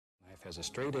Has a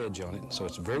straight edge on it, so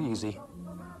it's very easy.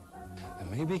 And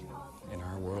maybe in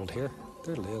our world here,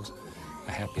 there lives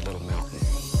a happy little mountain.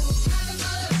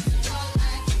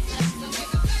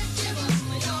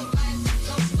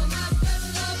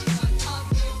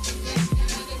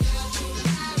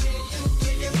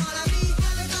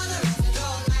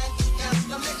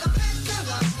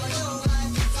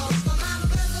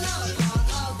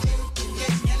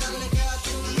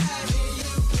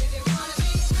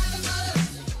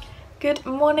 Good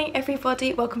morning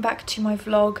everybody, welcome back to my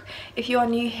vlog. If you are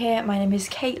new here, my name is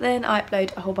Caitlin. I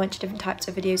upload a whole bunch of different types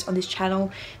of videos on this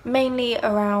channel, mainly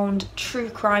around true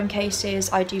crime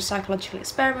cases. I do psychological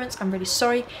experiments. I'm really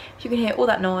sorry if you can hear all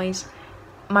that noise.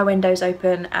 My window's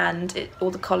open and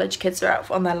all the college kids are out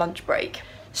on their lunch break.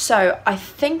 So I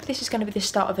think this is going to be the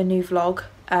start of a new vlog.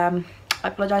 I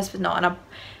apologise if it's not,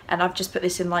 and I've just put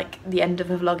this in like the end of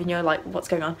a vlog and you're like, what's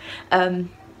going on?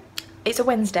 It's a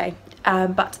Wednesday,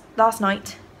 but last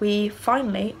night we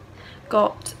finally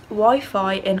got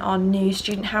Wi-Fi in our new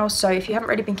student house. So if you haven't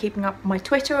really been keeping up on my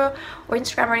Twitter or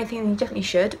Instagram or anything, then you definitely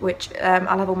should, which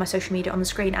I'll have all my social media on the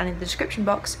screen and in the description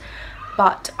box.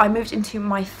 But I moved into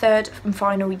my third and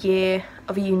final year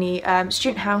of uni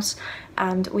student house,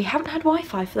 and we haven't had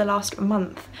Wi-Fi for the last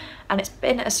month, and it's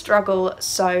been a struggle.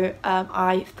 So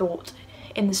I thought,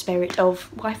 in the spirit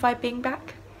of Wi-Fi being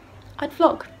back, I'd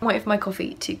vlog. I'm waiting for my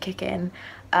coffee to kick in.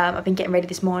 I've been getting ready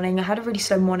this morning. I had a really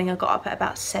slow morning. I got up at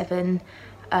about 7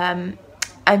 and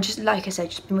just like I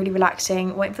said, just been really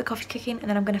relaxing, waiting for the coffee to kick in, and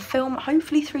then I'm going to film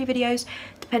hopefully 3 videos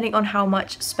depending on how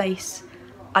much space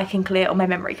I can clear on my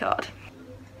memory card.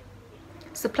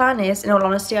 So the plan is, in all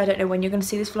honesty, I don't know when you're going to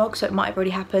see this vlog, so it might have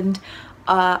already happened.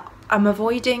 I'm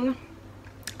avoiding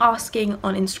asking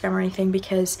on Instagram or anything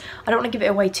because I don't want to give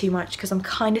it away too much, because I'm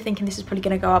kind of thinking this is probably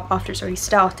going to go up after it's already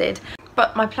started.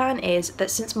 But my plan is that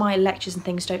since my lectures and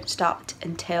things don't start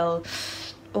until,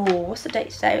 oh, what's the date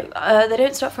today? They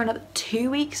don't start for another 2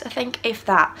 weeks, I think, if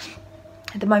that.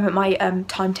 At the moment my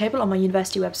timetable on my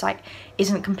university website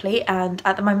isn't complete, and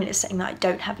at the moment it's saying that I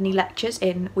don't have any lectures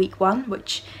in week 1,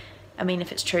 which, I mean,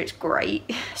 if it's true, it's great.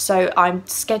 So I'm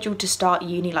scheduled to start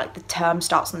uni, like the term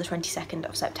starts on the 22nd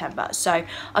of September. So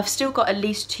I've still got at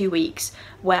least 2 weeks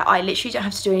where I literally don't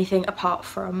have to do anything apart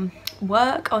from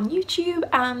work on YouTube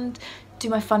and do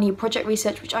my funny project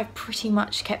research, which I've pretty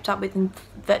much kept up with and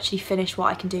virtually finished what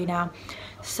I can do now.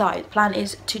 So the plan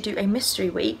is to do a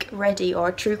mystery week ready, or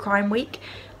a true crime week,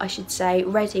 I should say,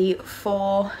 ready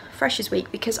for Freshers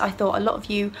Week, because I thought a lot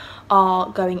of you are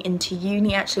going into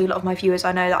uni. Actually, a lot of my viewers,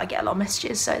 I know that I get a lot of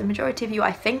messages, so the majority of you,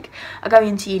 I think, are going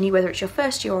into uni, whether it's your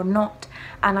first year or not.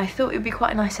 And I thought it would be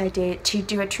quite a nice idea to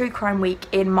do a true crime week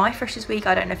in my Freshers Week.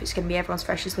 I don't know if it's going to be everyone's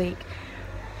Freshers Week,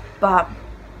 but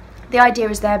the idea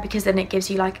is there because then it gives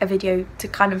you like a video to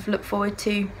kind of look forward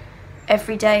to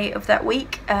every day of that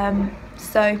week.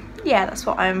 So yeah, that's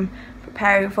what I'm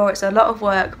preparing for. It's a lot of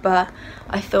work, but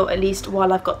I thought at least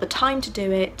while I've got the time to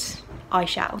do it, I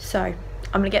shall. So I'm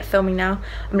gonna get filming now.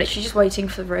 I'm literally just waiting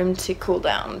for the room to cool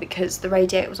down because the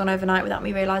radiator was on overnight without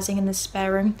me realising in the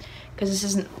spare room, because this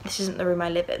isn't the room I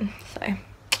live in. So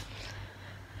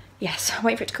yes,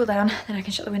 wait for it to cool down, then I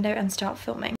can shut the window and start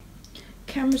filming.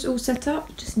 Camera's all set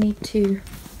up, just need to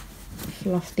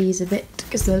fluff these a bit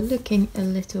because they're looking a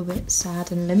little bit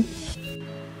sad and limp.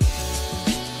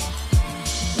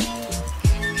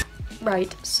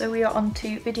 Right, so we are on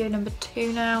to video number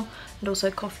 2 now, and also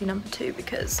coffee number 2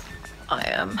 because I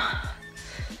am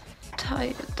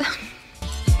tired.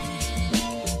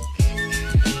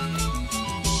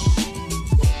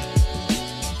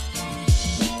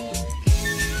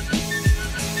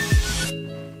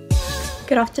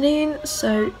 Good afternoon.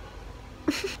 So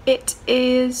it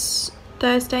is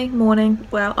Thursday morning,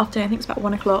 well, afternoon, I think it's about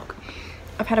 1 o'clock.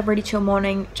 I've had a really chill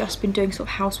morning, just been doing sort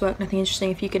of housework, nothing interesting.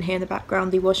 If you can hear in the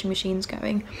background, the washing machine's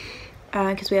going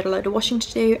because we had a load of washing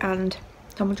to do and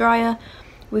tumble dryer.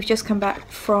 We've just come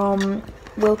back from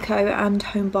Wilko and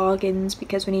Home Bargains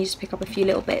because we need to pick up a few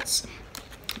little bits,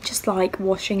 just like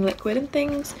washing liquid and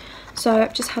things. So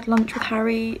I've just had lunch with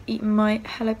Harry, eating my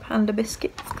Hello Panda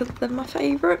biscuits because they're my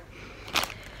favourite.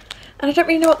 And I don't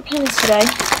really know what the plan is today.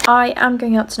 I am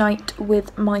going out tonight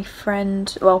with my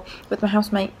friend, well, with my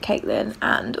housemate Caitlin,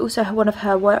 and also one of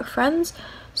her work friends.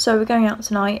 So we're going out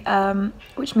tonight,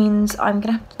 which means I'm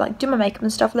gonna have to like do my makeup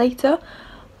and stuff later.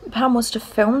 The plan was to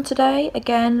film today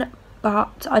again,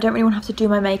 but I don't really want to have to do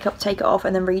my makeup, take it off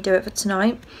and then redo it for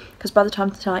tonight, because by the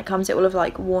time tonight comes it will have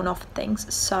like worn off and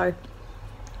things. So I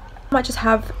might just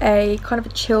have a kind of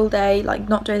a chill day, like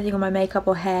not do anything on my makeup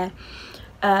or hair,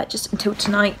 just until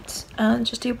tonight, and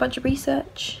just do a bunch of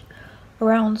research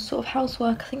around sort of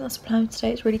housework. I think that's the plan for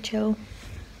today. It's really chill,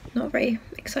 not very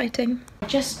exciting. I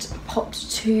just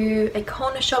popped to a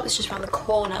corner shop that's just around the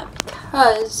corner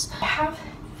because I have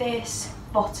this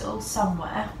bottle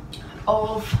somewhere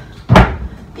of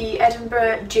the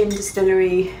Edinburgh Gin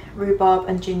Distillery rhubarb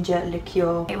and ginger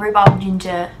liqueur. Rhubarb and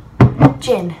ginger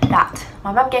gin that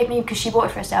my mum gave me because she bought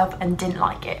it for herself and didn't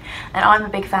like it, and I'm a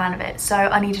big fan of it, so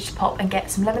I needed to pop and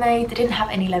get some lemonade. They didn't have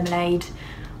any lemonade.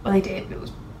 Well, they did, but it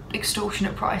was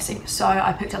extortionate pricing, so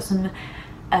I picked up some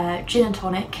gin and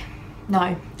tonic.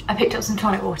 No, I picked up some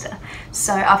tonic water.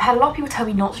 So I've had a lot of people tell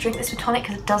me not to drink this with tonic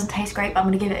because it doesn't taste great, but I'm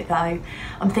going to give it a go.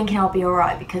 I'm thinking I'll be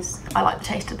alright because I like the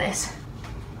taste of this.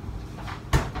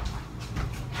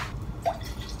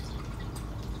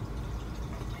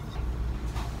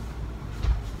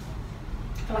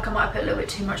 I feel like I might have put a little bit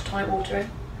too much tonic water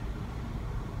in.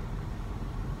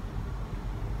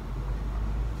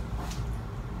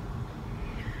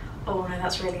 Oh no,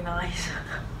 that's really nice.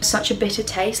 Such a bitter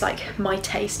taste, like my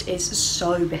taste is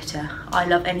so bitter. I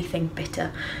love anything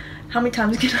bitter. How many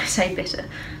times can I say bitter?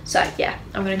 So yeah,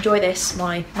 I'm gonna enjoy this,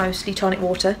 my mostly tonic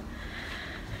water,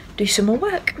 do some more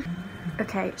work.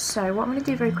 Okay, so what I'm gonna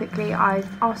do very quickly,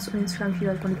 I've asked on Instagram if you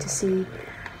guys wanted to see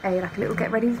a little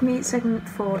get ready with me segment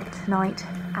for tonight,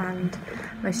 and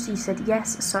most of you said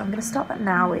yes, so I'm gonna start that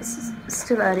now. It's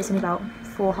still early, it's only about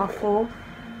 4, half 4.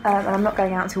 And I'm not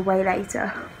going out until way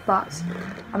later, but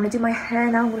I'm going to do my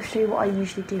hair now. I'm going to show you what I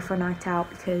usually do for a night out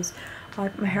because I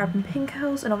put my hair up in pin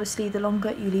curls, and obviously the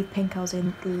longer you leave pin curls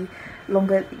in, the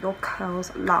longer your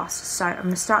curls last. So I'm going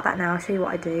to start that now, I'll show you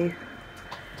what I do,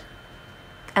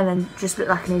 and then just look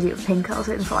like an idiot with pin curls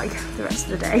in for like the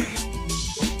rest of the day.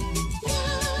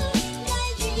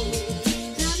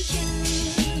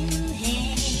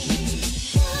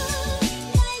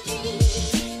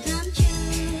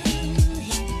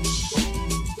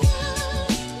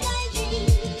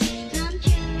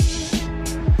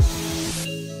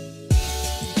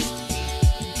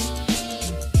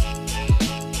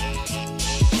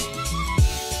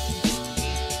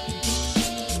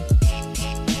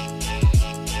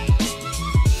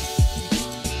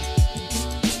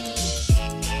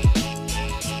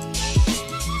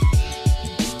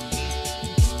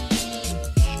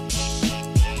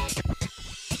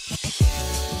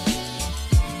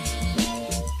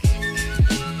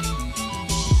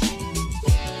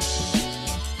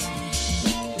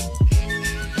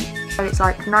 It's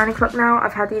like 9 o'clock now.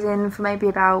 I've had these in for maybe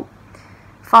about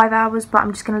 5 hours, but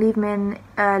I'm just going to leave them in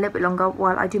a little bit longer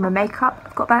while I do my makeup.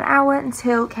 I've got about an hour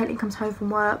until Caitlin comes home from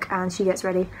work and she gets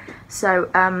ready, so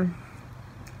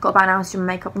got about an hour to do my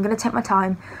makeup. I'm going to take my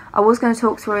time. I was going to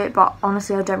talk through it, but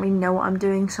honestly I don't really know what I'm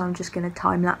doing, so I'm just going to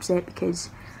time lapse it because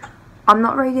I'm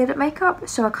not very good at makeup,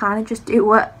 so I kind of just do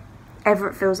whatever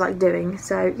it feels like doing.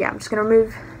 So yeah, I'm just going to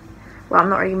remove, well, I'm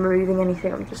not really removing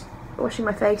anything, I'm just washing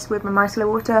my face with my micellar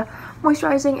water,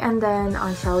 moisturising, and then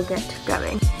I shall get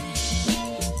going.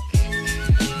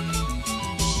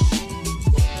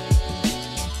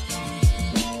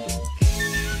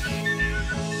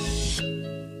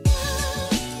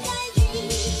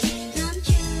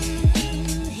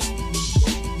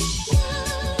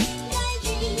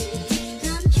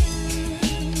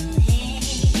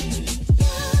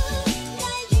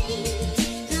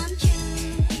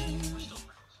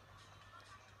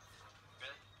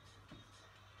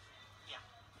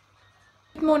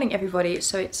 Good morning everybody.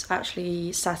 So it's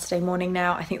actually Saturday morning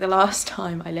now. I think the last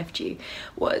time I left you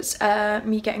was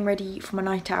me getting ready for my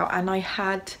night out, and I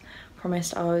had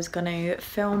promised I was gonna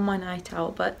film my night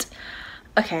out, but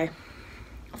okay,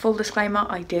 full disclaimer,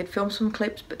 I did film some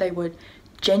clips but they were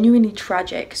genuinely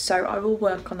tragic, so I will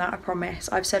work on that, I promise.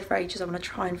 I've said for ages I want to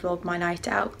try and vlog my night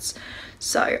outs,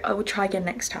 so I will try again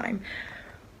next time.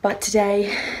 But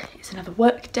today is another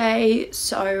work day,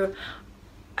 so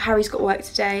Harry's got work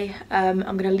today. I'm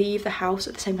going to leave the house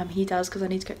at the same time he does because I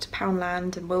need to go to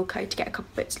Poundland and Wilco to get a couple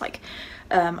bits, like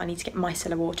I need to get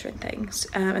micellar water and things,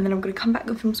 and then I'm going to come back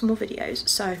and film some more videos.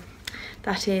 So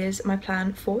that is my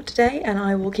plan for today, and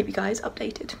I will keep you guys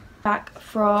updated. Back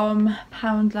from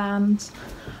Poundland,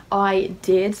 I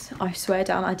swear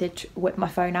down, I did whip my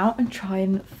phone out and try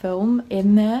and film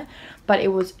in there, but it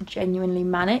was genuinely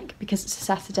manic because it's a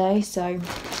Saturday, so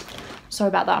sorry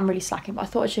about that, I'm really slacking, but I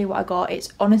thought I'd show you what I got.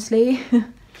 It's honestly,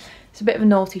 it's a bit of a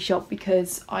naughty shop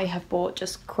because I have bought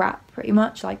just crap, pretty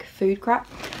much, like food crap.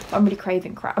 But I'm really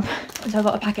craving crap. So I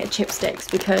got a packet of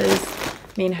chipsticks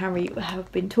because me and Harry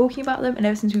have been talking about them, and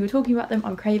ever since we were talking about them,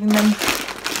 I'm craving them.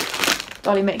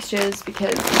 Dolly mixtures,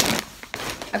 because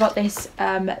I got this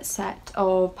set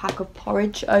of pack of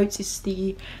porridge oats. It's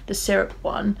the syrup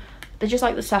one. They're just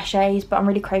like the sachets, but I'm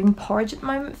really craving porridge at the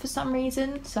moment for some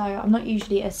reason. So I'm not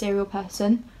usually a cereal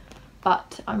person,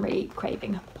 but I'm really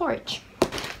craving porridge.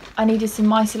 I needed some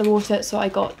micellar water, so I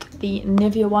got the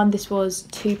Nivea one. This was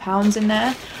 £2 in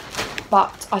there,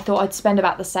 but I thought I'd spend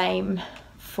about the same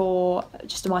for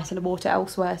just a micellar water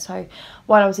elsewhere, so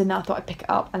while I was in there I thought I'd pick it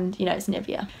up, and you know, it's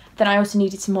Nivea. Then I also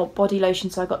needed some more body lotion,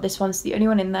 so I got this one. It's the only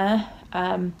one in there.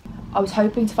 I was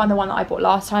hoping to find the one that I bought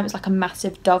last time. It's like a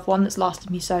massive Dove one that's lasted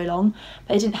me so long,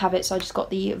 but I didn't have it, so I just got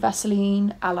the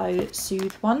Vaseline Aloe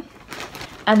Soothe one.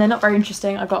 And they're not very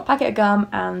interesting. I got a packet of gum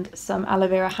and some aloe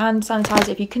vera hand sanitizer.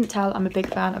 If you couldn't tell, I'm a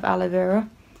big fan of aloe vera.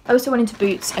 I also went into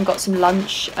Boots and got some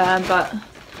lunch, but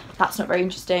that's not very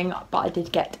interesting. But I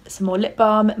did get some more lip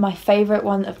balm. My favourite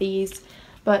one of these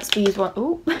Burt's Bees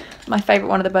one, my favourite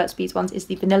one of the Burt's Bees ones is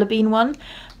the Vanilla Bean one.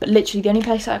 But literally the only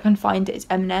place I can find it is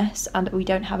M&S, and we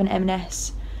don't have an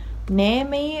M&S near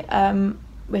me.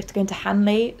 We have to go into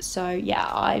Hanley. So yeah,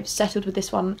 I've settled with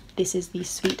this one. This is the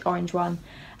sweet orange one,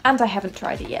 and I haven't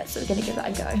tried it yet, so we're going to give that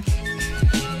a go.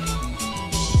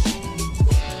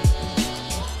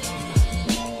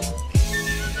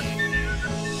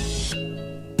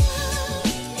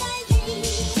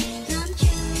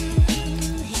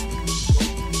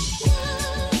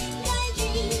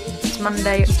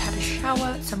 Monday, I just had a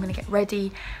shower, so I'm going to get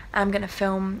ready. I'm going to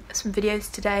film some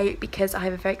videos today because I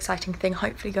have a very exciting thing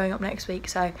hopefully going up next week,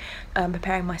 so I'm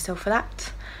preparing myself for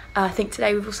that. I think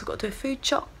today we've also got to do a food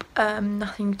shop,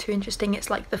 nothing too interesting. It's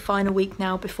like the final week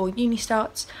now before uni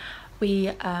starts.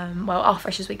 Well, our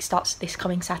Freshers Week starts this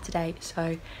coming Saturday,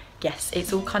 so yes,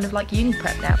 it's all kind of like uni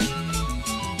prep now.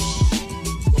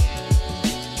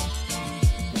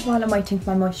 While I'm waiting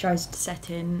for my moisturiser to set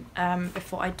in,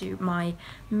 before I do my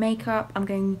makeup, I'm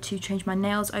going to change my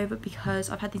nails over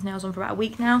because I've had these nails on for about a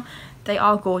week now. They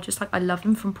are gorgeous, like I love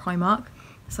them, from Primark.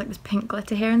 It's like this pink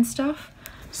glitter here and stuff.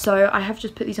 So I have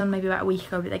just put these on maybe about a week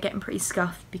ago, but they're getting pretty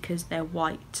scuffed because they're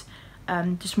white.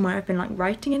 Just from where I've been like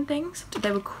writing and things.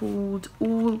 They were called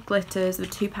All Glitters. They were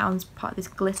 £2, part of this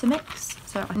glitter mix.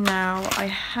 So now I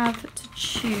have to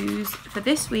choose for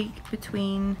this week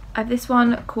between, I have this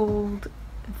one called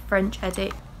French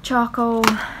Edit Charcoal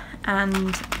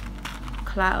and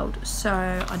Cloud, so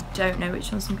I don't know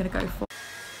which ones I'm going to go for.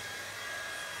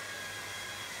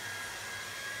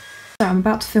 So I'm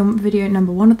about to film video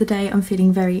number 1 of the day. I'm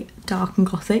feeling very dark and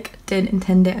gothic. Didn't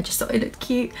intend it, I just thought it looked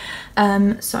cute.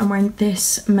 So I'm wearing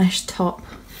this mesh top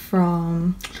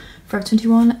from Forever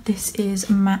 21. This is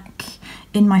MAC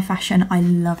In My Fashion. I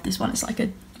love this one. It's like a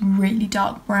really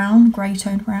dark brown, grey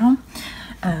toned brown.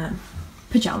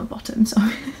 Pyjama bottoms,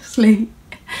 obviously.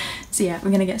 So yeah,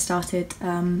 we're gonna get started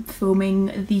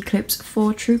filming the clips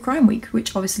for True Crime Week,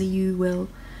 which obviously you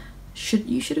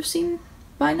should have seen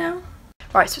by now.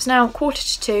 Right, so it's now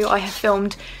 1:45. I have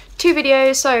filmed 2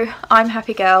 videos, so I'm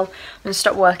happy girl. I'm gonna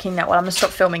stop working now. Well, I'm gonna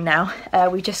stop filming now.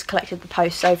 We just collected the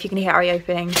post, so if you can hear Harry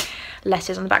opening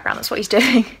letters on the background, that's what he's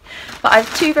doing. But I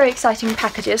have 2 very exciting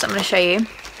packages I'm gonna show you.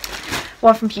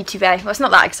 One from Beauty Bay. Well, it's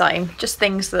not that exciting, just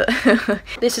things that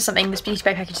this Beauty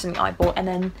Bay package is something I bought, and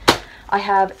then I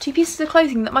have 2 pieces of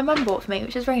clothing that my mum bought for me,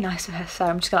 which is very nice of her, so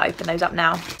I'm just going to open those up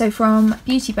now. So from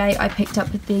Beauty Bay I picked up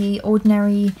the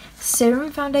Ordinary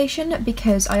Serum Foundation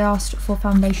because I asked for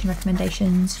foundation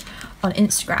recommendations on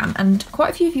Instagram, and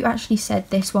quite a few of you actually said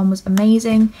this one was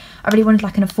amazing. I really wanted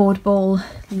like an affordable,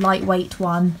 lightweight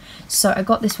one, so I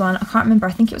got this one. I can't remember,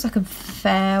 I think it was like a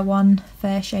fair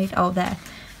shade. Oh, there.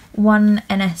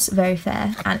 1NS Very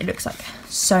Fair, and it looks like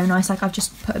so nice. Like I've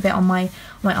just put a bit on my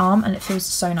arm and it feels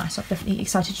so nice. So I'm definitely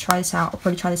excited to try this out. I'll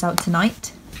probably try this out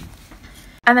tonight.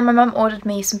 And then my mum ordered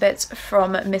me some bits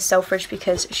from Miss Selfridge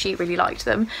because she really liked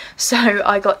them. So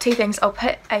I got 2 things. I'll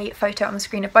put a photo on the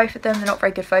screen of both of them. They're not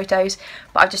very good photos,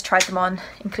 but I've just tried them on,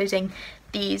 including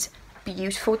these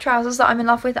beautiful trousers that I'm in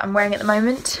love with that I'm wearing at the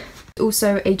moment.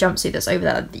 Also a jumpsuit that's over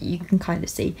there that you can kind of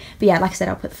see. But yeah, like I said,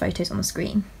 I'll put the photos on the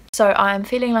screen. So I'm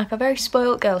feeling like a very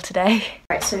spoiled girl today.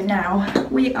 Right, so now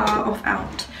we are off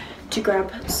out to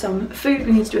grab some food.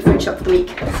 We need to do a food shop for the week,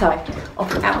 so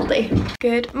off to Aldi.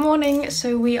 Good morning.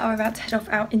 So we are about to head off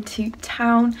out into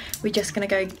town. We're just gonna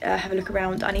go have a look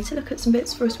around. I need to look at some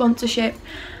bits for a sponsorship.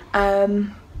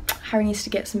 Harry needs to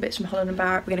get some bits from Holland &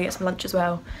 Barrett. We're gonna get some lunch as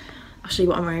well. I'll show you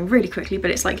what I'm wearing really quickly, but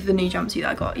it's like the new jumpsuit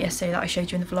that I got yesterday that I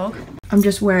showed you in the vlog. I'm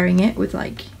just wearing it with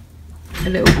like a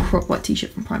little crop white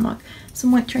t-shirt from Primark,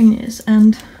 some white trainers,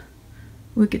 and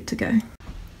we're good to go.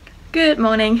 Good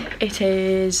morning. It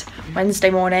is Wednesday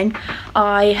morning.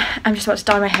 I am just about to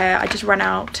dye my hair. I just ran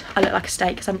out. I look like a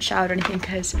steak because I haven't showered or anything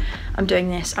because I'm doing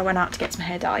this. I went out to get some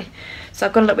hair dye. So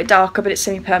I've gone a little bit darker, but it's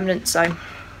semi-permanent, so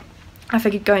I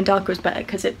figured going darker was better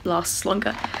because it lasts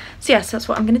longer. So yes, that's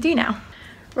what I'm going to do now.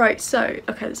 Right, so,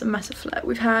 okay, there's a massive flare.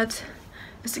 We've had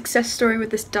a success story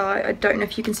with this dye. I don't know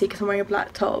if you can see because I'm wearing a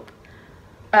black top.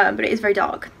 But it is very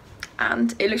dark.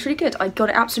 and it looks really good. I got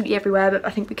it absolutely everywhere, but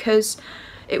I think because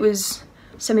it was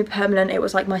semi-permanent, it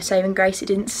was like my saving grace. It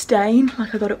didn't stain.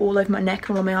 Like I got it all over my neck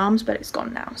and all my arms, but it's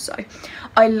gone now. So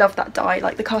I love that dye.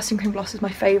 Like the casting cream gloss is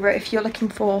my favourite. If you're looking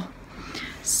for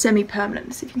semi-permanent,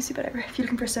 let's see if you can see better. If you're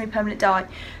looking for a semi-permanent dye,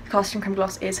 the casting cream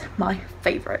gloss is my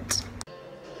favourite.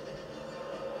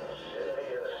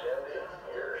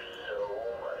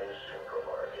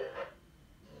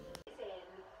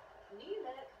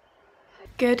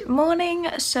 Good morning.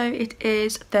 So it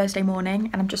is Thursday morning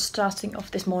and I'm just starting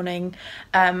off this morning.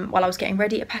 While I was getting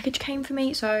ready, a package came for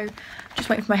me, so just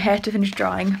waiting for my hair to finish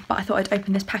drying, but I thought I'd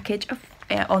open this package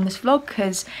on this vlog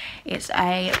because it's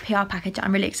a PR package that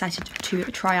I'm really excited to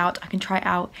try out. I can try it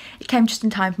out. It came just in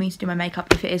time for me to do my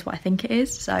makeup if it is what I think it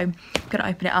is, so I'm gonna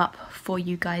open it up for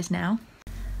you guys now.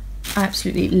 I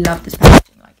absolutely love this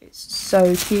packaging. Like, it's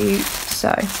so cute. So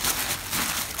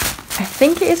I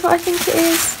think it is what I think it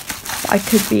is. I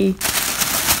could be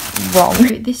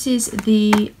wrong. This is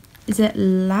the, is it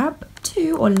Lab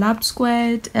 2 or Lab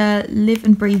Squared Live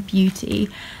and Breathe Beauty.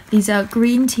 These are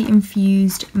green tea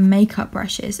infused makeup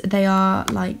brushes. They are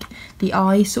like the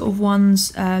eye sort of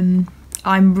ones.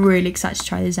 I'm really excited to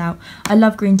try this out. I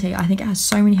love green tea. I think it has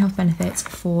so many health benefits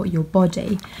for your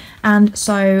body. And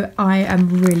so I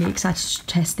am really excited to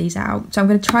test these out. So I'm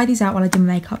going to try these out while I do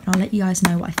my makeup and I'll let you guys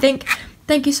know what I think.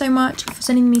 Thank you so much for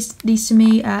sending these to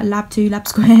me, Lab 2, Lab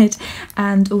Squared,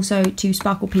 and also to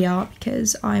Sparkle PR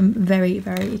because I'm very,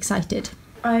 very excited.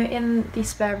 I'm in the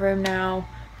spare room now.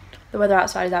 The weather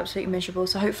outside is absolutely miserable,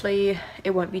 so hopefully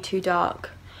it won't be too dark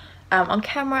on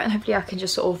camera, and hopefully I can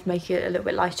just sort of make it a little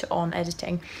bit lighter on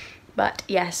editing. But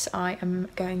yes, I am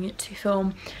going to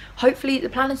film. Hopefully the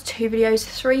plan is 2 videos,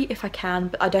 3 if I can,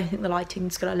 but I don't think the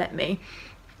lighting's gonna let me.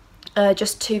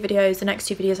 Just 2 videos, the next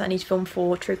 2 videos I need to film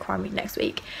for True Crime Week next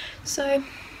week. So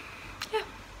yeah.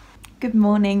 Good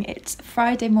morning, it's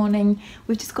Friday morning.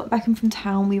 We've just got back in from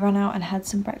town. We ran out and had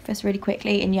some breakfast really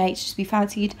quickly in Yates. We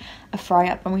fancied a fry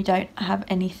up and we don't have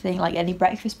anything like any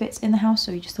breakfast bits in the house,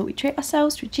 so we just thought we'd treat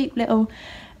ourselves to a cheap little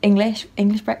English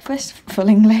breakfast, full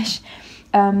English.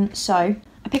 So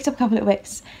I picked up a couple of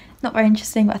wicks. Not very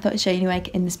interesting, but I thought I'd show you anyway.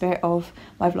 In the spirit of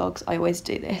my vlogs, I always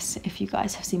do this if you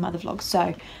guys have seen my other vlogs.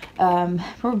 So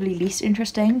probably least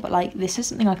interesting, but like this is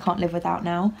something I can't live without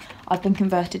now. I've been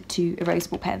converted to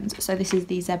erasable pens. So this is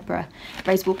the Zebra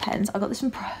erasable pens. I got this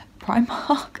from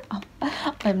Primark.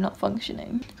 I'm not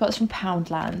functioning. Got this from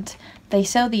Poundland. They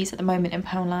sell these at the moment in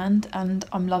Poundland and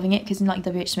I'm loving it because in like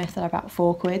WH Smith they're about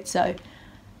 £4. So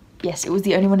yes, it was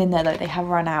the only one in there that they have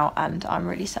run out and I'm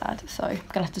really sad, so I'm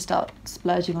gonna have to start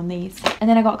splurging on these. And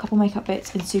then I got a couple makeup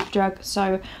bits in Superdrug.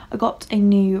 So I got a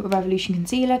new Revolution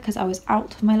concealer because I was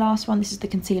out of my last one. This is the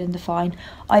Conceal and Define.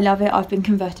 I love it. I've been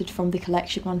converted from the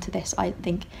collection one to this. I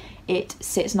think it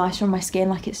sits nicer on my skin.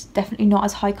 Like, it's definitely not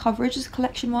as high coverage as the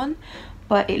collection one,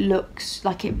 but it looks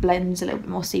like it blends a little bit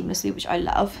more seamlessly, which I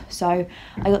love. So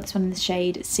I got this one in the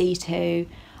shade C2.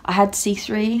 I had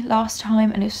C3 last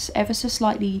time and it was ever so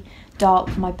slightly dark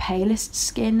for my palest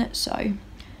skin, so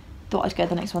thought I'd go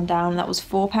the next one down. That was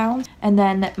 £4. And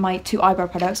then my 2 eyebrow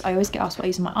products. I always get asked what I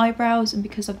use on my eyebrows, and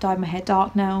because I've dyed my hair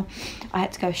dark now, I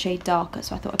had to go a shade darker,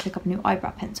 so I thought I'd pick up a new eyebrow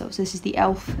pencil. So this is the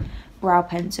e.l.f. brow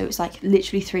pencil. It's like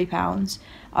literally £3.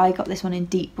 I got this one in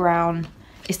deep brown.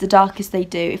 It's the darkest they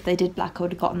do. If they did black I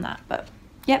would have gotten that, but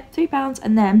yep, £3.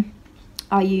 And then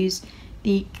I use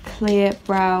the clear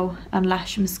brow and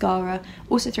lash mascara,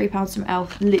 also £3 from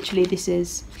e.l.f. Literally this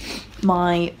is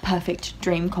my perfect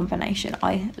dream combination.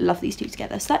 I love these two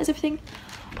together. So that is everything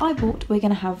I bought. We're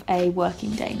gonna have a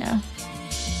working day now.